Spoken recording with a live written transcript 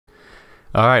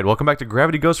Alright, welcome back to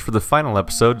Gravity Ghost for the final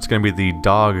episode. It's gonna be the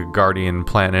Dog Guardian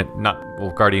Planet, not,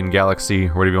 well, Guardian Galaxy,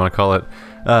 or whatever you want to call it.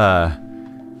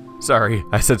 Sorry,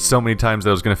 I said so many times that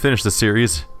I was gonna finish the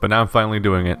series, but now I'm finally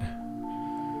doing it.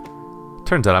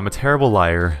 Turns out I'm a terrible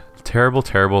liar. Terrible,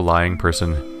 terrible lying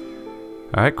person.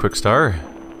 Alright, quick star.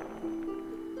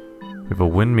 We have a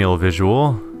windmill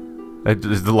visual.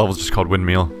 The level's just called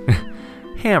Windmill.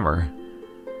 Hammer.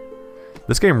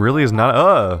 This game really is not-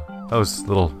 that was a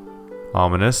little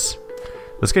ominous.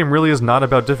 This game really is not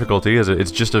about difficulty, is it?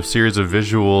 It's just a series of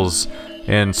visuals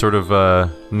and sort of a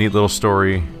neat little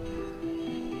story.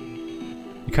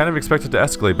 You kind of expect it to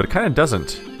escalate, but it kind of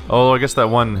doesn't. Oh, I guess that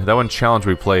one challenge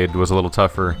we played was a little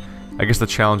tougher. I guess the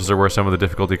challenges are where some of the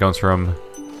difficulty comes from.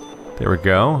 There we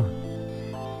go.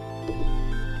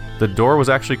 The door was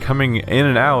actually coming in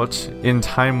and out in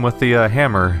time with the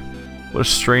hammer. What a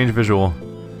strange visual.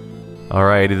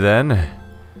 Alrighty then.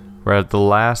 We're at the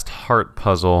last heart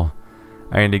puzzle.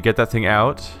 I need to get that thing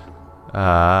out.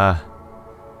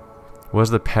 What's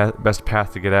the best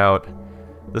path to get out?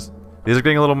 These are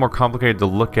getting a little more complicated to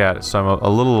look at, so I'm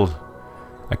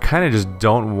I kind of just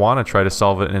don't want to try to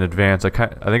solve it in advance. I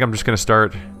think I'm just going to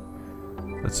start...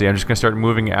 Let's see, I'm just going to start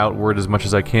moving outward as much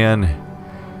as I can.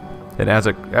 And as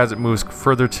it moves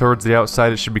further towards the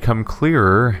outside, it should become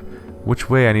clearer which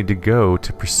way I need to go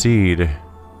to proceed.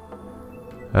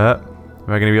 Am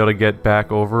I going to be able to get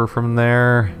back over from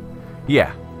there?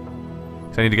 Yeah.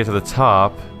 So I need to get to the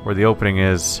top, where the opening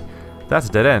is. That's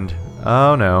a dead end.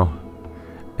 Oh no.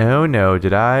 Oh no,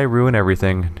 did I ruin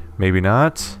everything? Maybe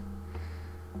not.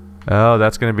 Oh,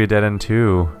 that's going to be a dead end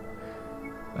too.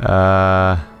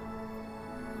 Oh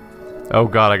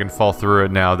god, I can fall through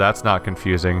it now. That's not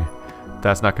confusing.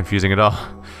 That's not confusing at all.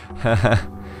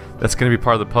 That's going to be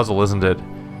part of the puzzle, isn't it?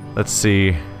 Let's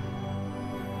see.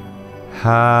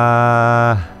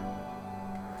 That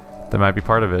might be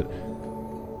part of it.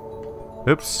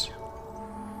 Oops.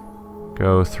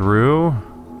 Go through.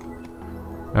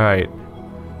 Alright.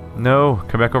 No,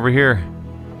 come back over here.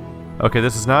 Okay,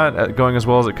 this is not going as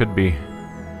well as it could be.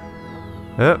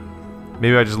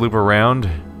 Maybe I just loop around.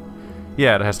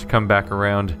 Yeah, it has to come back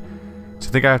around. So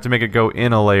I think I have to make it go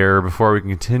in a layer before we can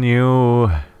continue.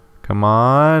 Come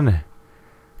on.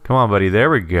 Come on, buddy.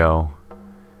 There we go.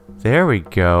 There we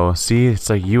go. See, it's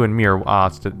like you and me are... Ah,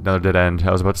 it's another dead end.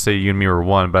 I was about to say you and me are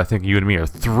one, but I think you and me are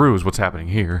through is what's happening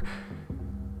here.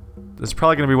 This is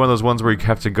probably going to be one of those ones where you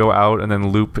have to go out and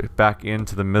then loop back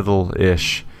into the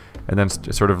middle-ish. And then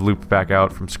sort of loop back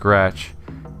out from scratch.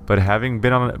 But having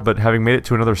made it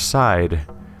to another side...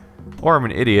 Or I'm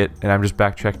an idiot, and I'm just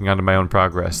backtracking onto my own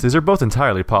progress. These are both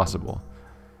entirely possible.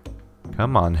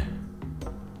 Come on.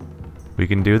 We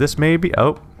can do this, maybe?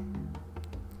 Oh.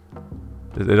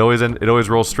 It always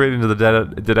rolls straight into the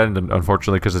dead end,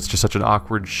 unfortunately, because it's just such an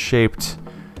awkward shaped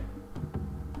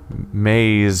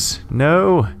maze.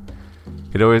 No.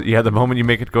 Yeah, the moment you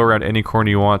make it go around any corner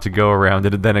you want to go around,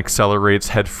 it then accelerates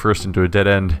headfirst into a dead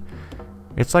end.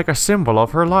 It's like a symbol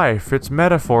of her life. It's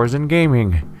metaphors in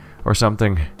gaming, or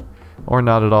something, or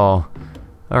not at all.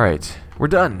 All right, we're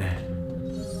done.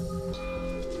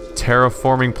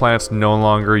 Terraforming plants no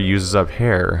longer uses up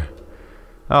hair.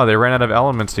 Oh, they ran out of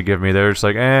elements to give me. They're just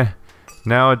like,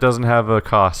 now it doesn't have a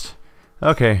cost.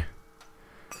 Okay.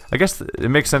 I guess it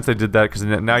makes sense they did that, because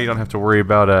now you don't have to worry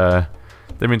about,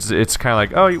 that means it's kind of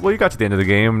like, oh, well, you got to the end of the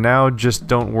game. Now just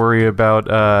don't worry about,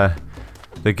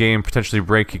 the game potentially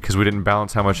breaking because we didn't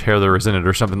balance how much hair there is in it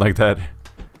or something like that.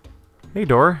 Hey,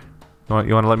 door. You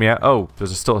want to let me out? Oh,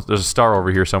 there's a star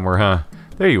over here somewhere, huh?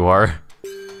 There you are.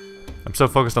 I'm so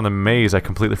focused on the maze, I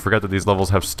completely forgot that these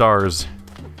levels have stars.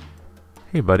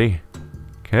 Hey, buddy.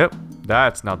 Yep,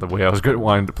 that's not the way I was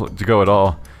wanting to go at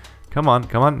all. Come on,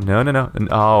 come on. No, no, no.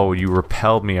 Oh, you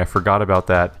repelled me. I forgot about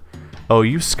that. Oh,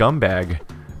 you scumbag.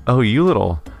 Oh, you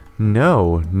little...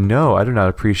 No, no, I do not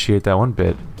appreciate that one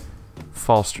bit.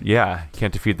 False... Yeah,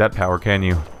 can't defeat that power, can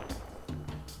you?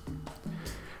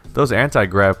 Those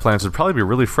anti-grav plants would probably be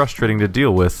really frustrating to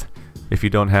deal with if you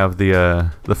don't have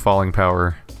the falling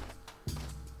power.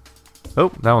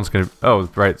 Oh, that one's gonna... Oh,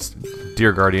 right.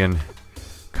 Dear Guardian.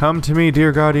 Come to me,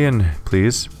 dear Guardian.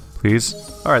 Please. Please.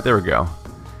 Alright, there we go.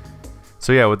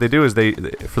 So yeah, what they do is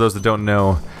for those that don't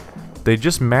know, they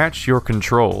just match your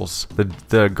controls.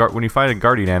 When you find a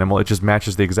Guardian animal, it just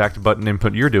matches the exact button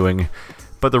input you're doing.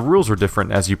 But the rules are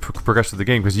different as you progress through the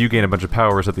game, because you gain a bunch of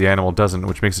powers that the animal doesn't,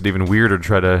 which makes it even weirder to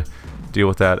try to deal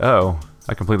with that. Oh,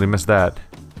 I completely missed that.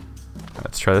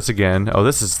 Let's try this again. Oh,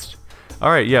 this is...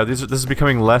 Alright, yeah, this is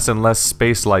becoming less and less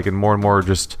space-like and more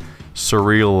just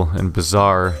surreal and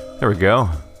bizarre. There we go.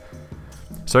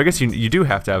 So I guess you do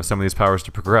have to have some of these powers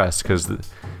to progress, because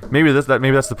Maybe that's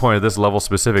the point of this level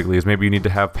specifically, is maybe you need to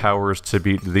have powers to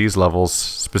beat these levels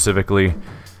specifically.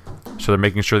 So they're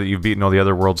making sure that you've beaten all the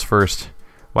other worlds first.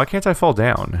 Why can't I fall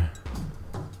down?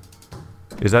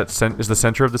 Is the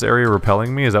center of this area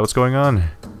repelling me? Is that what's going on?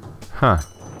 Huh.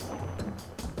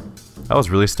 I was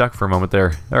really stuck for a moment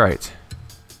there. Alright.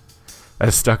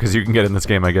 As stuck as you can get in this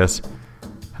game, I guess.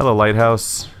 Hello,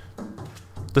 lighthouse.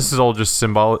 This is all just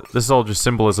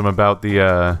symbolism about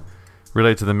the,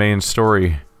 related to the main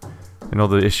story. And all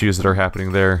the issues that are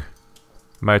happening there.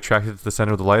 Am I attracted to the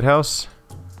center of the lighthouse?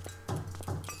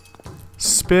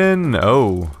 Spin!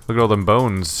 Oh, look at all them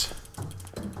bones.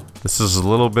 This is a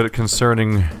little bit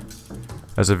concerning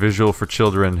as a visual for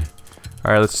children.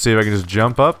 Alright, let's see if I can just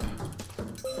jump up.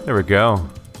 There we go.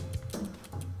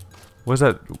 What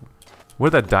did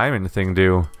that diamond thing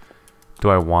do? Do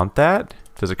I want that?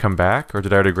 Does it come back? Or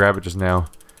did I already grab it just now?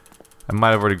 I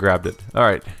might have already grabbed it.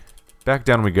 Alright, back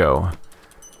down we go.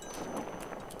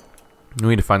 We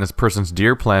need to find this person's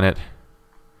deer planet.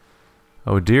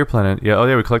 Oh, deer planet. Yeah, oh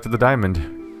yeah, we collected the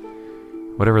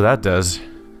diamond. Whatever that does.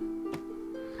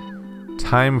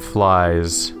 Time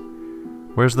flies.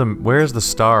 Where's the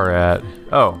star at?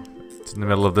 Oh, it's in the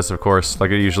middle of this, of course,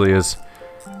 like it usually is.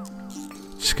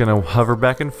 Just gonna hover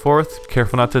back and forth.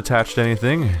 Careful not to attach to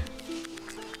anything.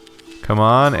 Come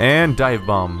on, and dive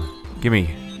bomb.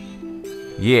 Gimme.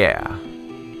 Yeah.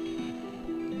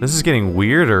 This is getting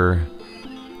weirder.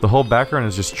 The whole background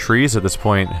is just trees at this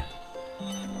point.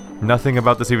 Nothing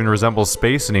about this even resembles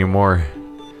space anymore.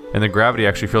 And the gravity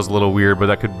actually feels a little weird, but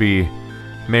that could be...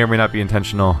 may or may not be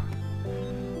intentional.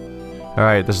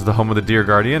 Alright, this is the home of the Deer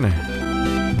Guardian.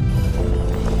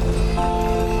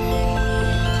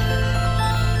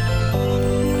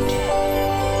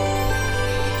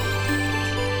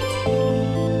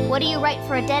 What do you write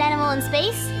for a dead animal in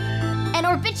space? An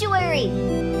obituary!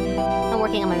 I'm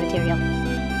working on my material.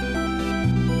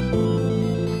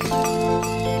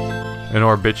 An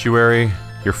obituary?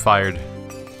 You're fired.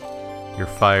 You're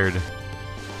fired.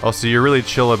 Also, you're really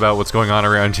chill about what's going on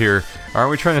around here.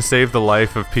 Aren't we trying to save the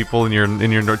life of people in your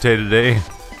day-to-day?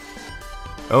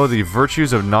 Oh, the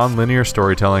virtues of non-linear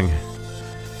storytelling.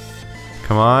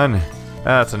 Come on.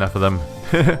 That's enough of them.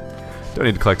 Don't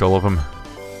need to collect all of them.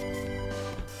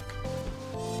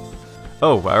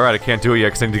 Oh, alright, I can't do it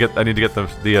yet because I need to get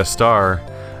the star.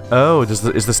 Oh, is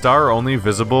the star only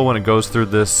visible when it goes through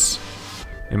this?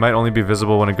 It might only be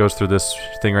visible when it goes through this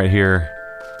thing right here.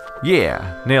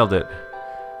 Yeah, nailed it.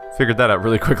 Figured that out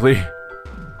really quickly.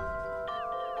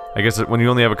 I guess when you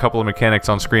only have a couple of mechanics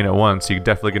on screen at once, you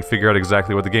definitely can figure out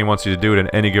exactly what the game wants you to do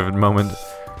at any given moment.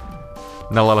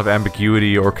 Not a lot of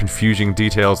ambiguity or confusing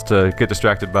details to get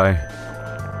distracted by.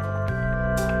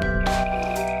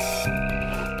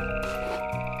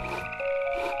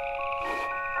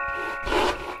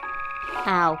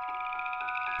 Ow.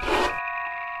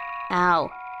 Ow.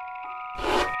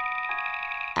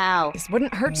 Ow. This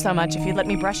wouldn't hurt so much if you'd let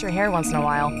me brush your hair once in a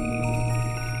while.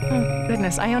 Oh,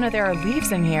 goodness, Iona, there are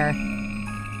leaves in here.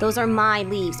 Those are my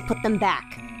leaves. Put them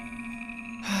back.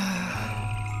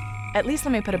 At least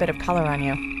let me put a bit of color on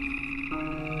you.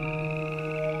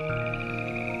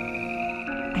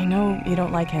 I know you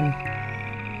don't like him.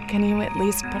 Can you at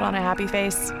least put on a happy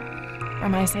face? For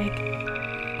my sake?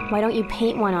 Why don't you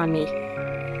paint one on me?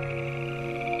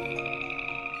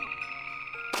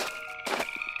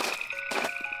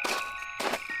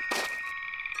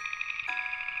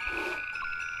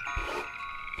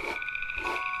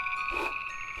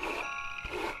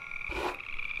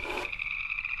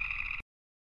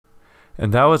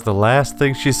 And that was the last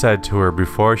thing she said to her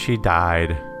before she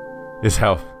died. Is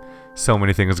how so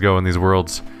many things go in these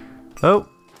worlds. Oh,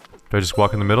 do I just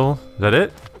walk in the middle? Is that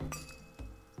it?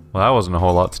 Well, that wasn't a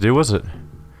whole lot to do, was it?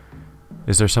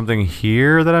 Is there something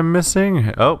here that I'm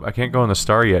missing? Oh, I can't go in the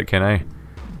star yet, can I?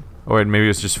 Or maybe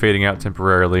it's just fading out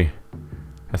temporarily.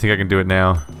 I think I can do it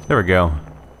now. There we go.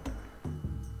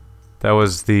 That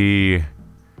was the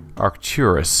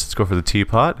Arcturus. Let's go for the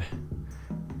teapot.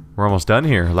 We're almost done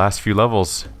here. Last few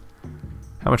levels.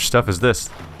 How much stuff is this?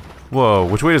 Whoa,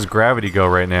 which way does gravity go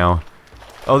right now?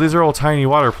 Oh, these are all tiny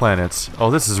water planets. Oh,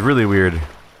 this is really weird.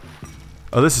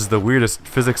 Oh, this is the weirdest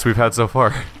physics we've had so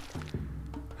far.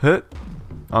 Hit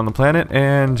on the planet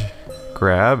and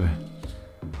grab.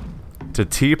 It's a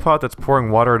teapot that's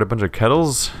pouring water at a bunch of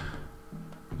kettles.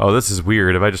 Oh, this is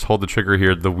weird. If I just hold the trigger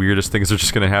here, the weirdest things are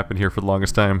just gonna happen here for the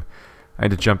longest time. I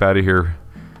need to jump out of here.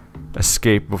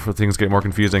 Escape before things get more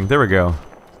confusing. There we go.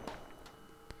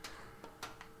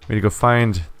 We need to go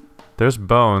find... There's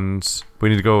bones. We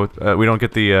need to go... we don't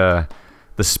get the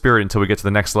spirit until we get to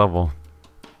the next level.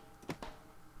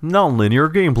 Non-linear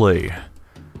gameplay.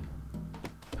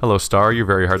 Hello, star. You're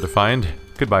very hard to find.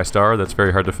 Goodbye, star. That's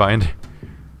very hard to find.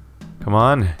 Come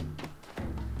on.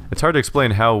 It's hard to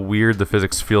explain how weird the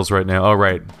physics feels right now. Oh,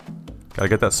 right. Gotta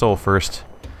get that soul first.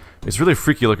 It's really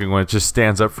freaky looking when it just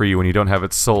stands up for you when you don't have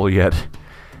its soul yet.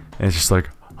 And it's just like,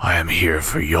 I am here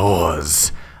for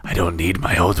yours. I don't need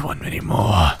my old one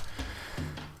anymore.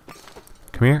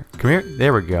 Come here, come here.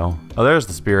 There we go. Oh, there's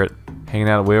the spirit hanging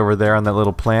out way over there on that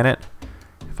little planet.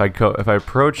 If I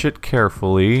approach it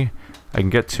carefully, I can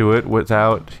get to it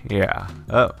without, yeah.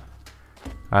 Oh,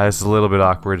 this is a little bit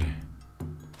awkward.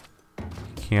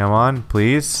 Come on,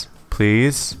 please,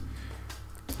 please.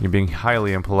 You're being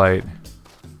highly impolite.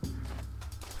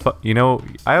 You know,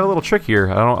 I have a little trick here.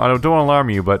 I don't want to alarm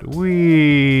you, but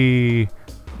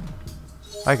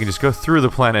I can just go through the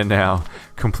planet now,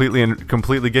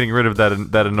 completely getting rid of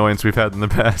that annoyance we've had in the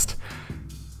past.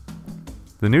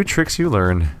 The new tricks you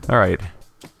learn. All right,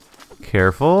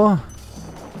 careful.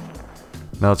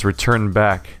 Now let's return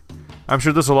back. I'm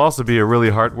sure this will also be a really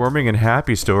heartwarming and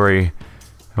happy story,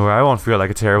 where I won't feel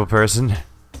like a terrible person,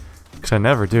 because I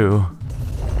never do.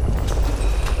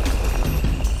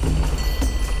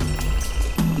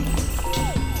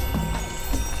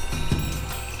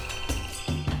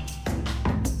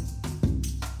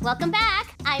 Welcome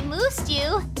back. I moosed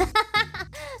you.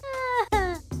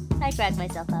 I cracked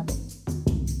myself up.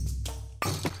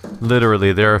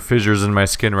 Literally, there are fissures in my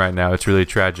skin right now. It's really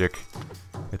tragic.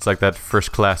 It's like that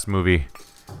First Class movie.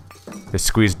 They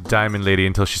squeezed Diamond Lady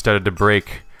until she started to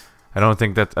break. I don't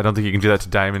think you can do that to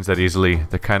diamonds that easily.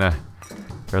 They're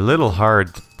a little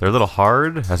hard. They're a little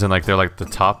hard, as in like they're like the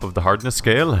top of the hardness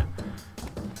scale.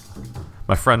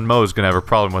 My friend Mo's gonna have a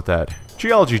problem with that.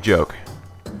 Geology joke.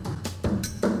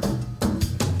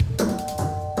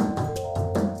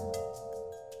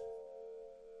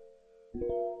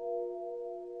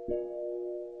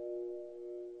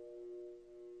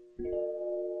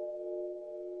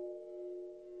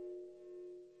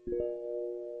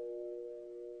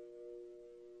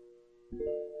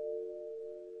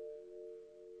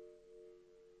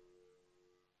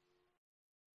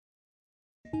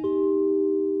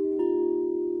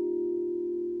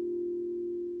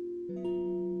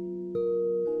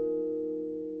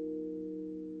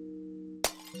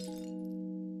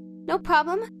 No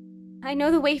problem. I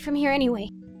know the way from here anyway.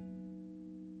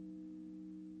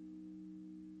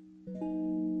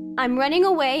 I'm running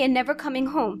away and never coming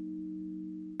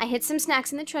home. I hid some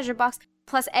snacks in the treasure box,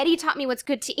 plus Eddie taught me what's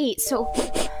good to eat, so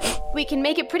we can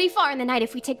make it pretty far in the night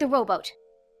if we take the rowboat.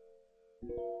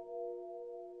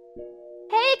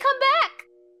 Hey, come back!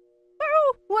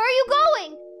 Where are you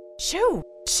going? Shoo!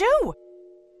 Shoo!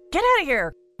 Get out of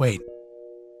here! Wait,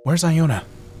 where's Iona?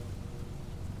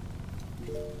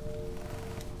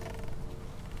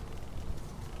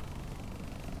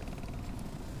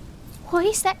 Boy,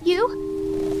 is that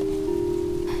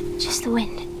you? Just the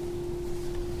wind.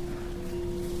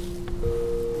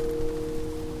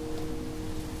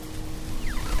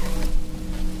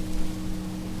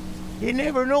 You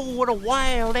never know what a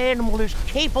wild animal is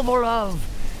capable of.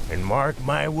 And mark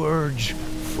my words,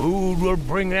 food will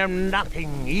bring them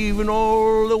nothing, even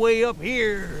all the way up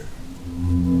here.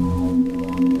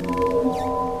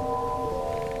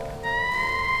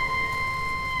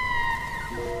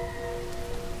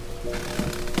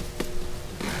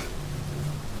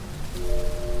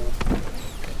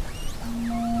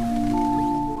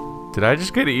 Did I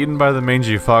just get eaten by the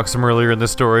mangy fox from earlier in the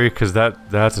story? Because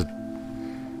that's a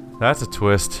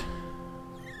twist.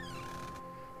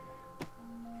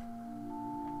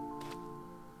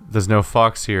 There's no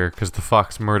fox here because the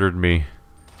fox murdered me.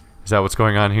 Is that what's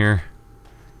going on here?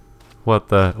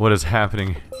 What is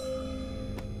happening?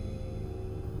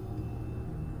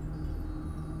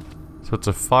 So it's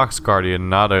a fox guardian,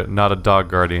 not a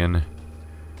dog guardian.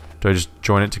 Do I just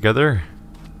join it together?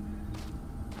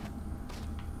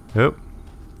 Nope.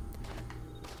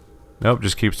 Nope,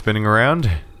 just keep spinning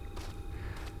around.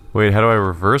 Wait, how do I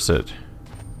reverse it?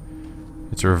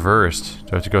 It's reversed.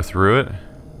 Do I have to go through it?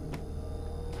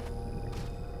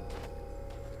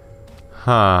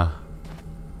 Huh.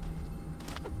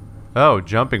 Oh,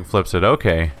 jumping flips it.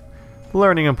 Okay.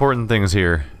 Learning important things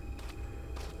here.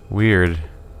 Weird.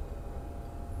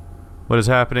 What is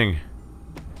happening?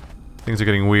 Things are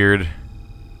getting weird.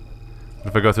 What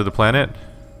if I go through the planet?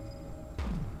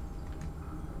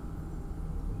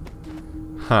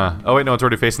 Huh. Oh wait, no, it's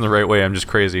already facing the right way. I'm just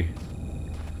crazy.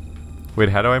 Wait,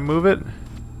 how do I move it?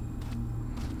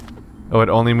 Oh, it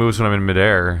only moves when I'm in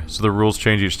midair, so the rules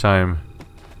change each time.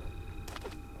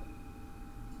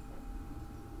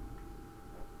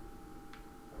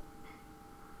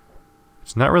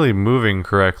 It's not really moving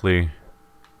correctly.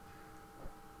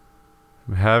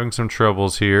 I'm having some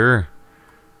troubles here.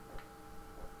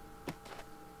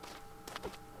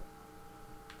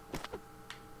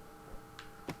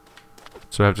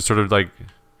 So I have to sort of like...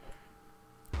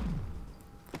 I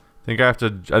think I have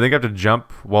to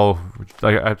jump while...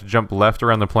 Like, I have to jump left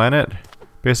around the planet,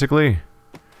 basically.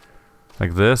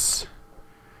 Like this.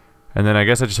 And then I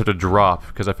guess I just have to drop,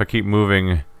 because if I keep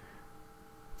moving,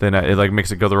 then it like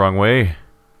makes it go the wrong way.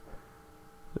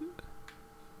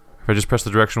 If I just press the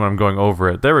direction when I'm going over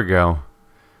it. There we go.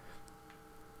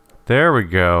 There we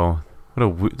go.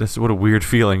 What a weird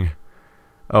feeling.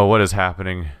 Oh, what is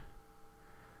happening?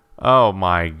 Oh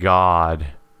my god.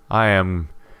 I am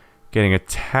getting a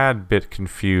tad bit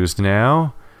confused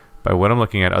now by what I'm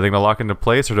looking at. Are they going to lock into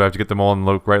place, or do I have to get them all in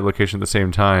the right location at the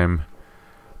same time?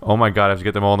 Oh my god, I have to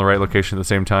get them all in the right location at the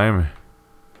same time.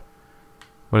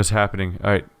 What is happening?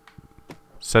 Alright.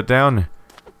 Set down.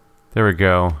 There we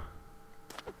go.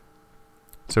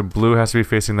 So blue has to be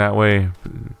facing that way.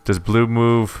 Does blue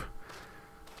move?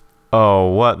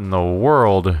 Oh, what in the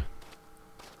world?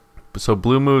 So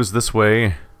blue moves this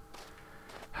way.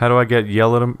 How do I get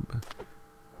yellow to...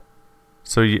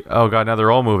 So, oh god, now they're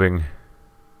all moving.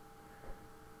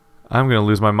 I'm gonna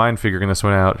lose my mind figuring this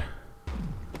one out.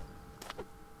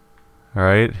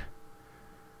 Alright.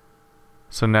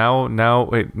 So now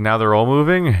they're all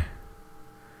moving?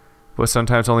 But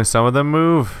sometimes only some of them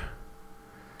move?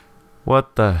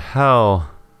 What the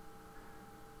hell?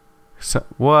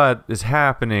 What is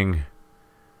happening?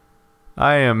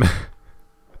 I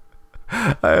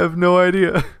have no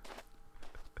idea.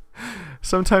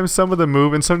 Sometimes some of them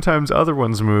move and sometimes other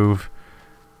ones move.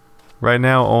 Right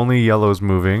now only yellow's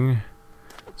moving.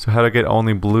 So how do I get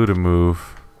only blue to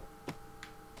move?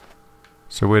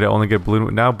 So way to only get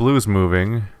blue. Now blue's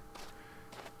moving.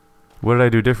 What did I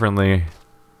do differently?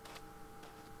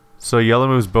 So yellow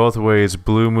moves both ways.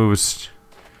 Blue moves.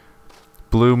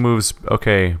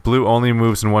 Okay, blue only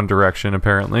moves in one direction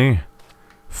apparently.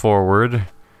 Forward.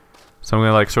 So I'm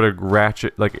gonna like sort of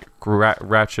ratchet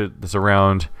this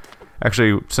around.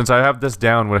 Actually, since I have this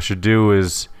down, what I should do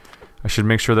is I should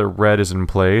make sure that red is in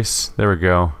place. There we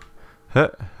go.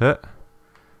 There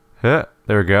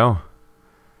we go.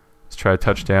 Let's try a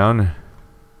touchdown.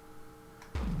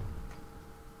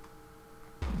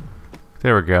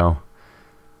 There we go.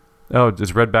 Oh,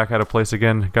 is red back out of place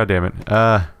again? God damn it.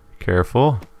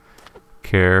 Careful.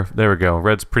 There we go.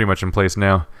 Red's pretty much in place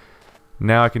now.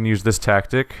 Now I can use this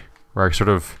tactic where I sort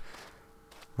of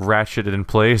ratchet it in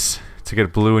place to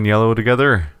get blue and yellow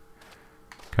together.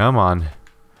 Come on.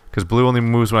 Because blue only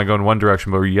moves when I go in one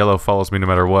direction, but yellow follows me no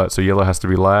matter what. So yellow has to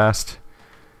be last.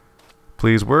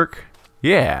 Please work.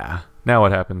 Yeah. Now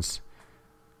what happens?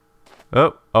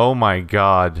 Oh my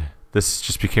god. This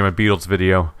just became a Beatles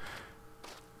video.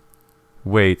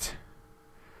 Wait.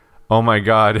 Oh my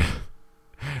god.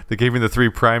 They gave me the 3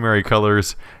 primary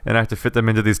colors, and I have to fit them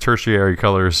into these tertiary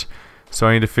colors. So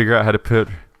I need to figure out how to put...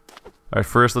 Alright,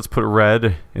 first let's put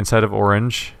red inside of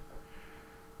orange.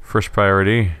 First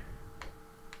priority.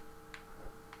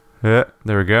 Yeah,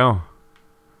 there we go.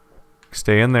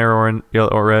 Stay in there, orange,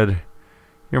 yellow, or red.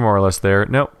 You're more or less there.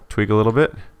 Nope, tweak a little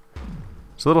bit.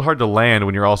 It's a little hard to land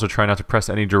when you're also trying not to press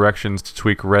any directions to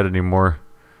tweak red anymore.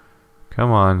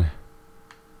 Come on.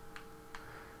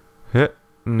 Hit.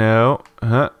 No.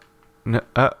 No.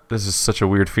 This is such a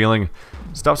weird feeling.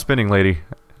 Stop spinning, lady.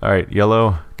 Alright,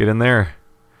 yellow, get in there.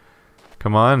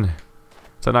 Come on.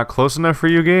 Is that not close enough for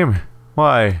you, game?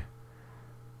 Why?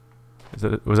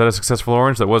 Was that a successful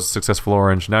orange? That was a successful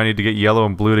orange. Now I need to get yellow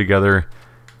and blue together.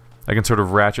 I can sort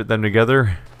of ratchet them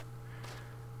together.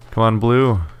 Come on,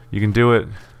 blue. You can do it.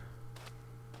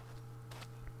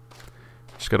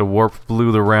 Just gotta warp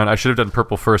blue around. I should have done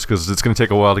purple first because it's gonna take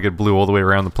a while to get blue all the way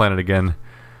around the planet again.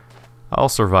 I'll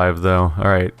survive though.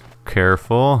 Alright.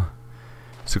 Careful.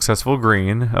 Successful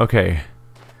green. Okay.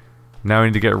 Now we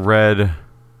need to get red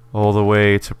all the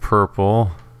way to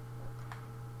purple.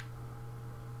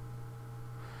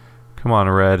 Come on,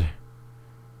 red.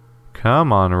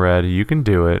 Come on, red. You can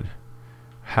do it.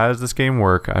 How does this game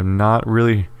work? I'm not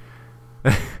really...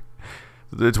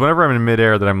 It's whenever I'm in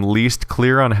midair that I'm least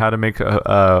clear on how to make one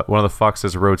of the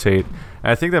foxes rotate.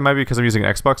 And I think that might be because I'm using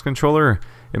an Xbox controller.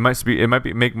 It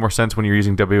might make more sense when you're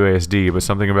using WASD, but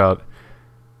something about...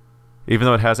 Even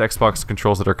though it has Xbox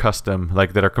controls that are custom,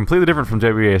 like that are completely different from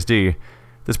WASD,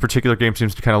 this particular game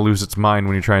seems to kind of lose its mind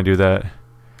when you try and do that.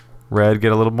 Red,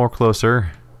 get a little more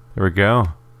closer. There we go.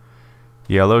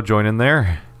 Yellow, join in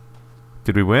there.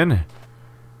 Did we win?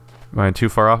 Am I too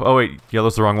far off? Oh wait,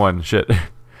 yellow's the wrong one. Shit. I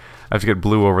have to get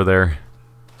blue over there.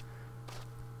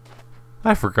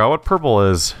 I forgot what purple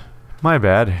is. My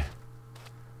bad.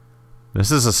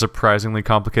 This is a surprisingly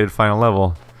complicated final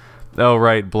level. Oh,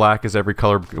 right, black is every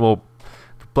color... Well,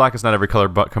 black is not every color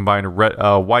but combined.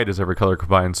 White is every color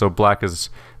combined, so black is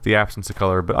the absence of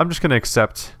color. But I'm just going to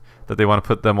accept that they want to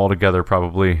put them all together,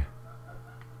 probably.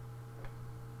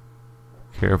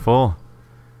 Careful.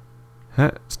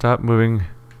 Stop moving.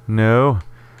 No.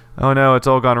 Oh no, it's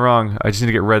all gone wrong. I just need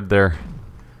to get red there.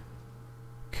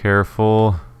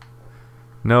 Careful.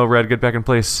 No, red, get back in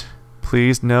place.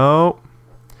 Please, no.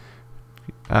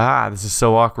 Ah, this is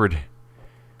so awkward.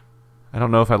 I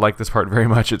don't know if I like this part very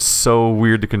much. It's so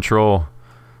weird to control.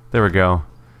 There we go.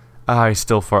 Ah, he's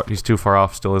too far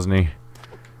off still, isn't he?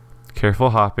 Careful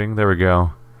hopping. There we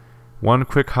go. One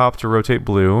quick hop to rotate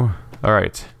blue.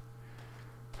 Alright.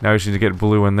 Now we just need to get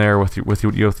blue in there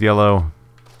with yellow.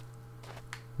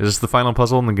 Is this the final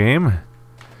puzzle in the game?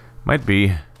 Might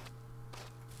be.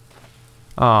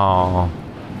 Oh.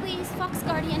 Please, Fox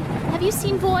Guardian, have you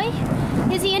seen Boy?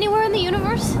 Is he anywhere in the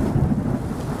universe?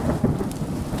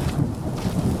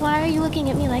 Why are you looking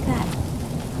at me like that?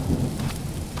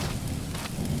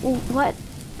 What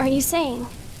are you saying?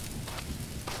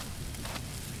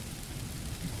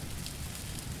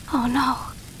 Oh no.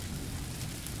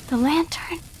 The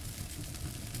lantern.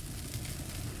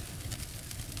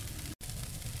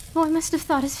 Boy must have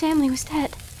thought his family was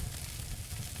dead.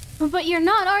 But you're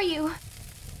not, are you?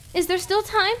 Is there still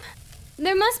time?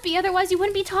 There must be, otherwise you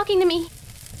wouldn't be talking to me.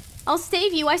 I'll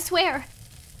save you, I swear.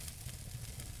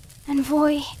 And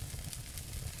Voy,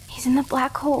 he's in the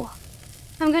black hole.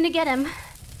 I'm gonna get him.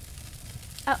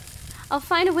 I'll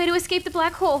find a way to escape the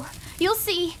black hole. You'll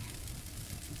see.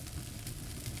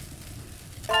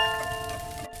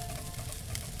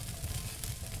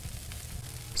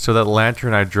 So that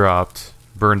lantern I dropped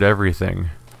burned everything.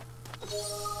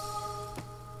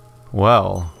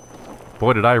 Well,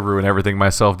 boy did I ruin everything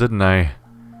myself, didn't I?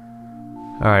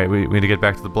 Alright, we need to get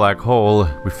back to the black hole.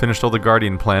 We finished all the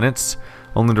Guardian planets,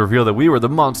 only to reveal that we were the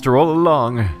monster all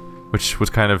along, which was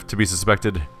kind of to be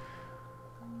suspected.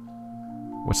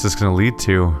 What's this gonna lead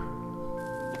to?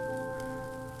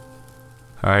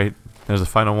 Alright, there's the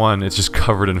final one. It's just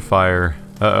covered in fire.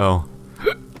 Uh-oh.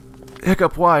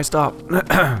 Hiccup, why? Stop.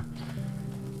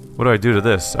 What do I do to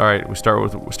this? Alright, we start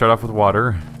off with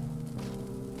water.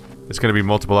 It's gonna be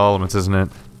multiple elements, isn't it?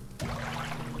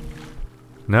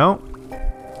 No?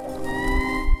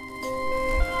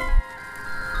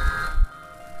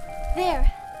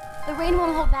 There. The rain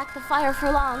won't hold back the fire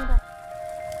for long, but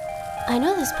I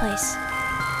know this place.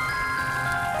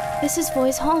 This is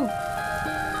Voy's home.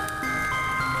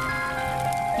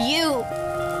 You!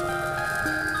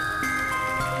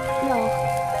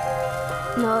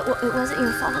 No, it wasn't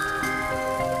your fault.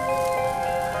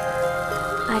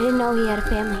 I didn't know he had a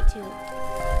family, too.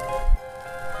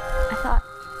 I thought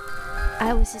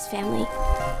I was his family.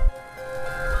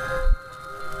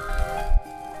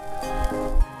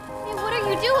 Hey, what are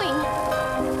you doing?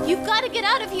 You've got to get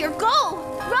out of here. Go!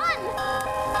 Run!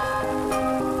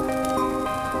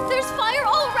 There's fire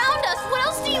all around us. What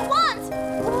else do you want?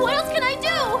 What else can I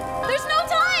do? There's no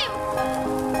time!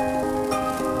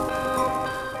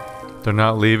 They're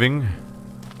not leaving?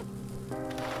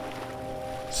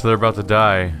 So they're about to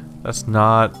die. That's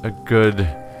not a good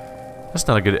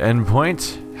end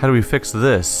point. How do we fix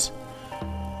this?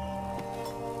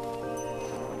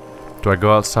 Do I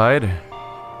go outside?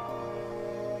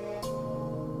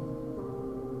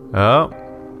 Oh.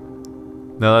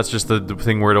 No, that's just the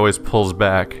thing where it always pulls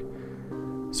back.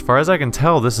 As far as I can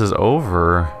tell, this is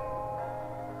over.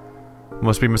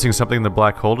 Must be missing something in the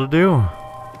black hole to do.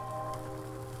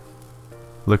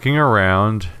 Looking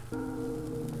around.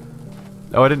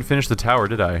 Oh, I didn't finish the tower,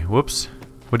 did I? Whoops.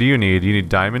 What do you need? You need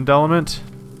diamond element?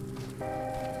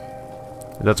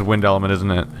 That's a wind element,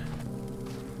 isn't it?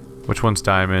 Which one's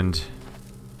diamond?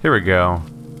 Here we go.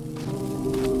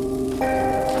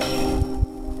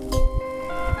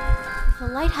 The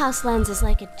lighthouse lens is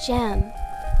like a gem.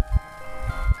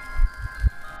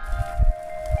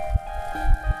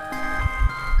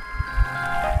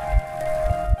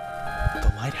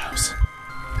 The lighthouse.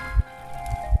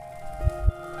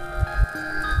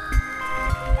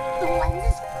 The lens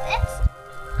is fixed?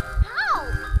 How?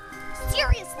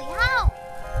 Seriously, how?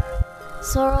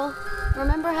 Sorrel,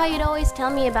 remember how you'd always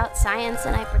tell me about science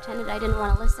and I pretended I didn't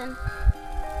want to listen?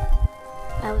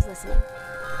 I was listening.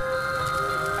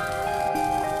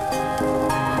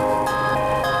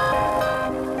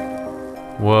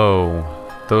 Whoa.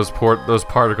 Those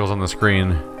particles on the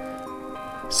screen.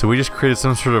 So we just created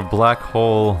some sort of black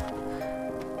hole.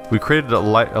 We created a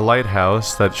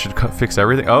lighthouse that should fix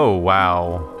everything. Oh,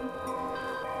 wow.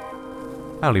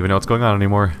 I don't even know what's going on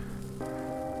anymore.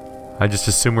 I just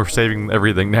assume we're saving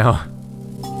everything now.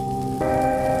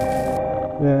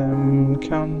 Vem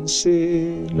kan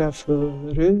segla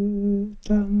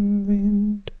förutan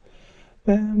vind?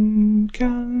 Vem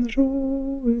kan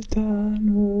ro utan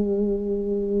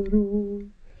oro?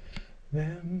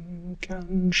 Vem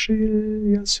kan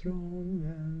skiljas från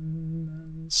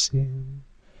vännen sin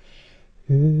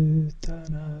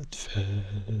utan att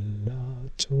fälla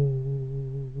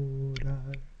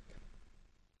tårar?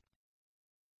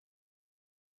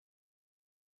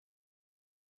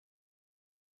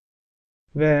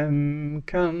 Vem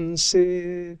kan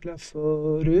segla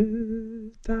förutan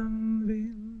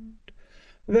vind?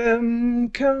 Vem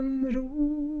kan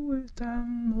ro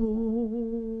utan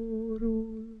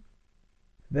oro?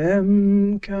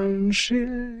 Vem kan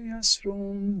skiljas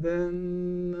från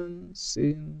vännen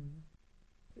sin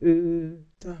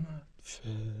utan att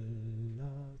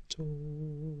fälla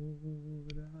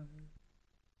tårar?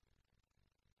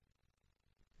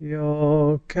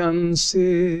 Jag kan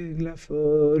segla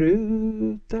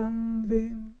förutan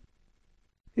vind.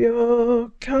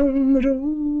 Jag kan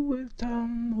ro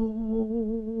utan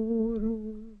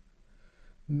oro.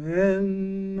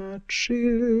 Men att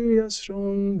skiljas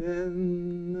från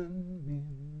vännen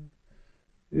min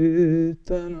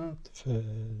utan att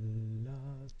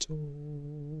fälla tårar.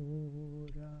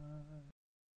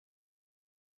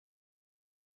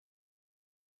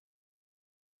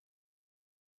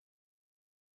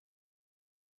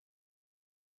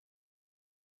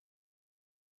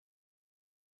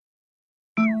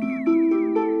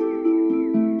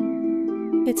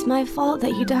 It's my fault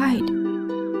that you died.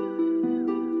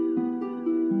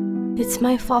 It's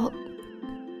my fault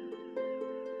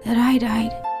that I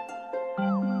died.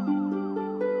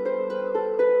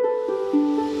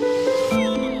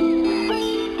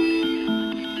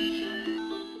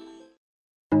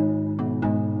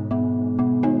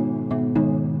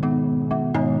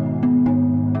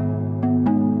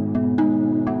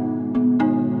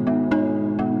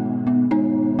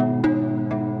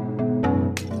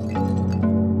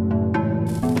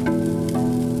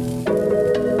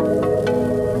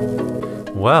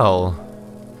 Well,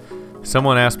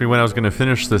 someone asked me when I was going to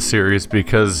finish this series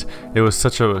because it was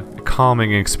such a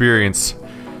calming experience.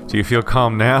 Do you feel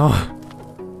calm now?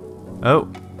 Oh,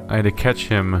 I had to catch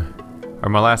him. Or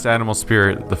my last animal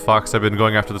spirit, the fox I've been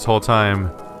going after this whole time.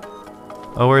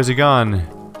 Oh, where's he gone?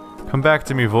 Come back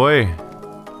to me, boy.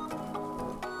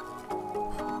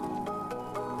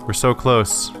 We're so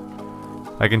close.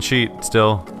 I can cheat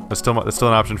still. That's still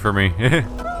an option for me.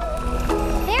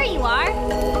 There you are.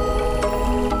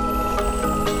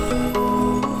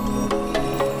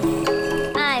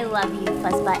 I love you,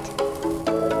 Fuzzbutt.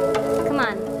 Come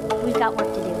on, we've got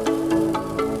work to do.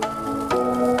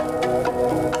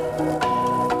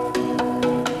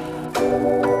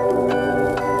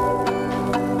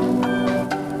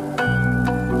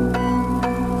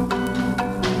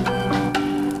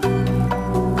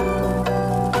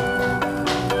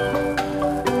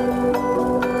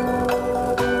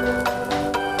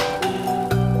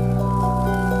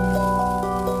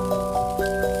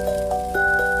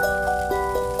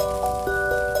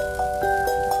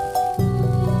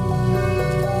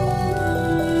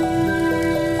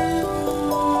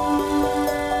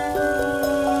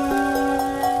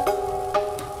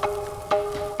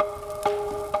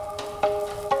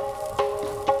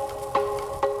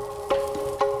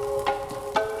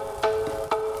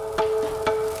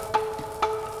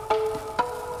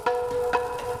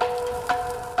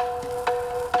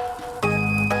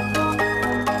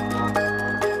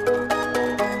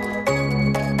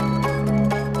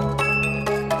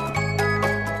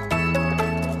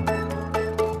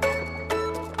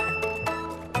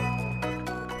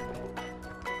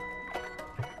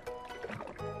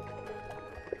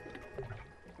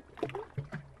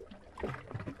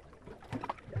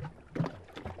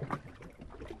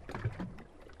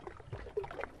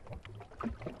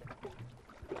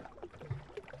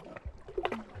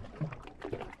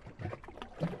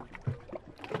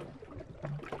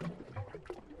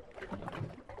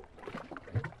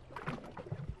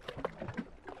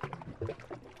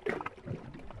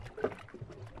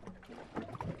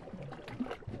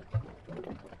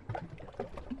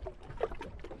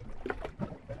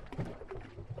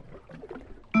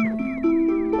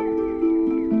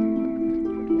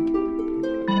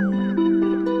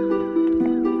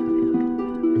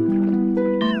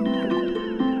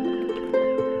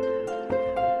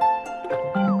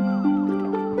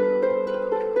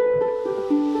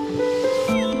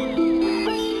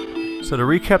 So to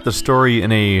recap the story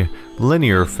in a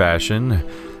linear fashion,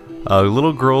 a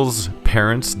little girl's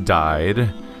parents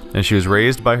died, and she was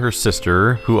raised by her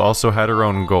sister, who also had her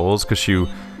own goals, because she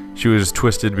was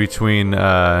twisted between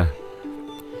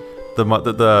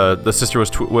the sister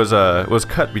was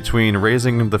cut between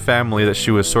raising the family that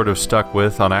she was sort of stuck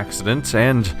with on accident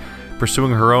and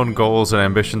pursuing her own goals and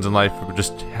ambitions in life,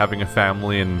 just having a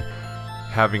family and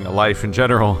having a life in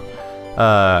general.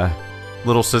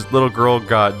 Little girl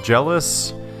got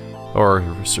jealous or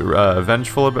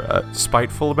vengeful,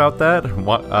 spiteful about that.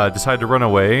 Decided to run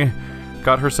away,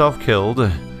 got herself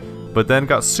killed, but then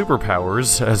got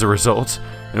superpowers as a result,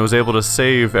 and was able to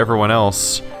save everyone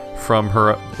else from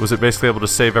her. Was basically able to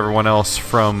save everyone else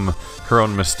from her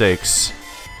own mistakes.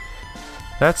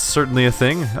 That's certainly a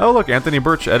thing. Oh look, Anthony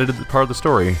Burch edited part of the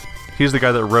story. He's the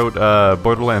guy that wrote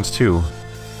Borderlands 2.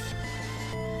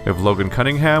 We have Logan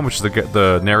Cunningham, which is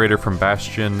the narrator from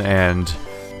Bastion and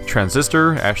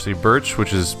Transistor. Ashley Burch,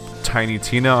 which is Tiny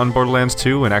Tina on Borderlands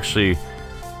 2, and actually,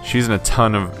 she's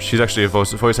actually a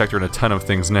voice actor in a ton of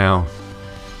things now.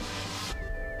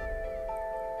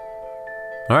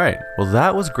 Alright, well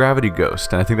that was Gravity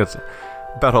Ghost, and I think that's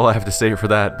about all I have to say for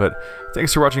that, but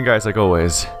thanks for watching, guys, like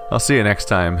always. I'll see you next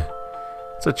time.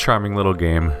 It's a charming little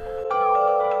game.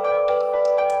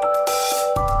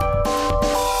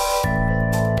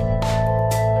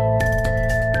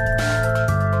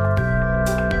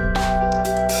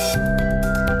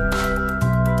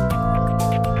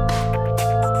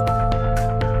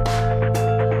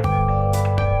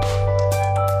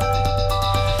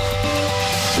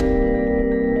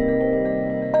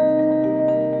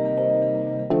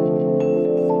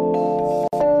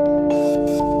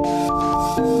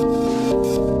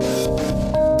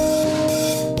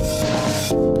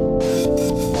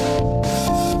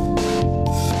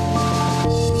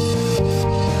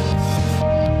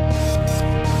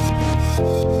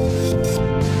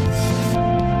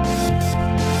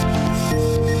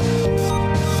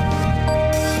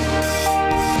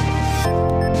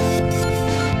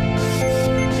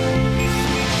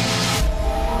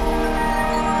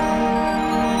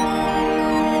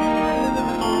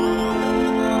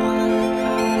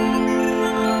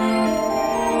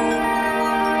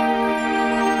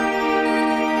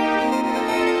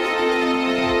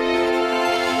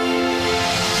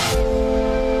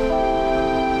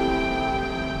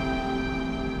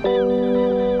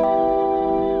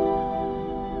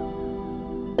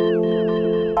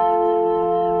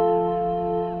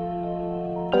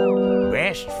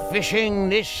 Best fishing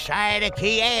this side of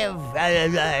Kiev,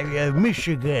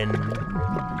 Michigan.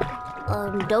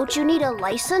 Don't you need a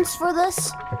license for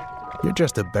this? You're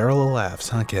just a barrel of laughs,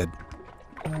 huh, kid?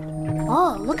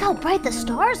 Oh, look how bright the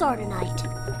stars are tonight.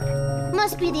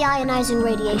 Must be the ionizing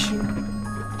radiation.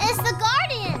 It's the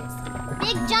Guardians!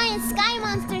 Big giant sky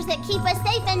monsters that keep us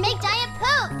safe and make giant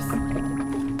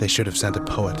poops! They should have sent a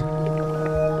poet.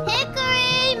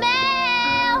 Hickory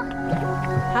mail!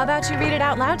 How about you read it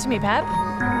out loud to me, Pep?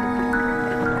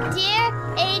 Dear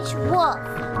H. Wolf,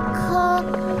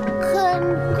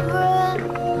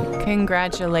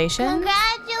 Congratulations.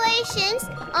 Congratulations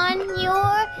on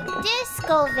your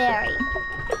discovery.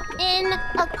 In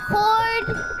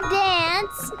accordance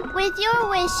with your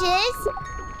wishes,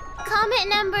 comet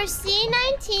number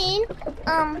C19,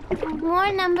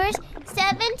 more numbers,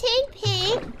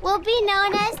 17P, will be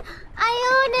known as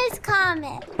Iona's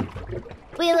Comet.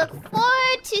 We look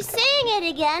forward to seeing it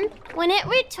again when it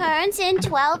returns in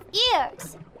 12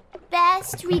 years.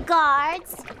 Best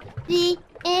regards, the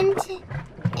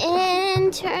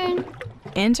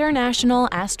International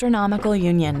Astronomical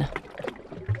Union.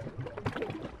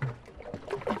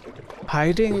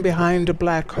 Hiding behind a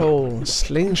black hole,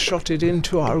 slingshotted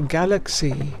into our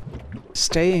galaxy,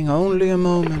 staying only a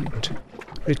moment,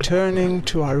 returning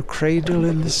to our cradle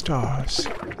in the stars.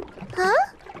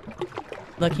 Huh?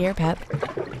 Look here, Pep.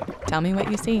 Tell me what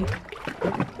you see.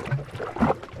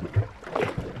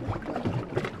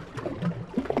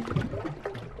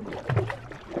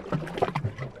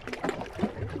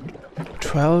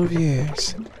 "12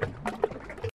 years.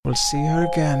 We'll see her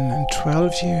again in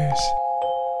 12 years.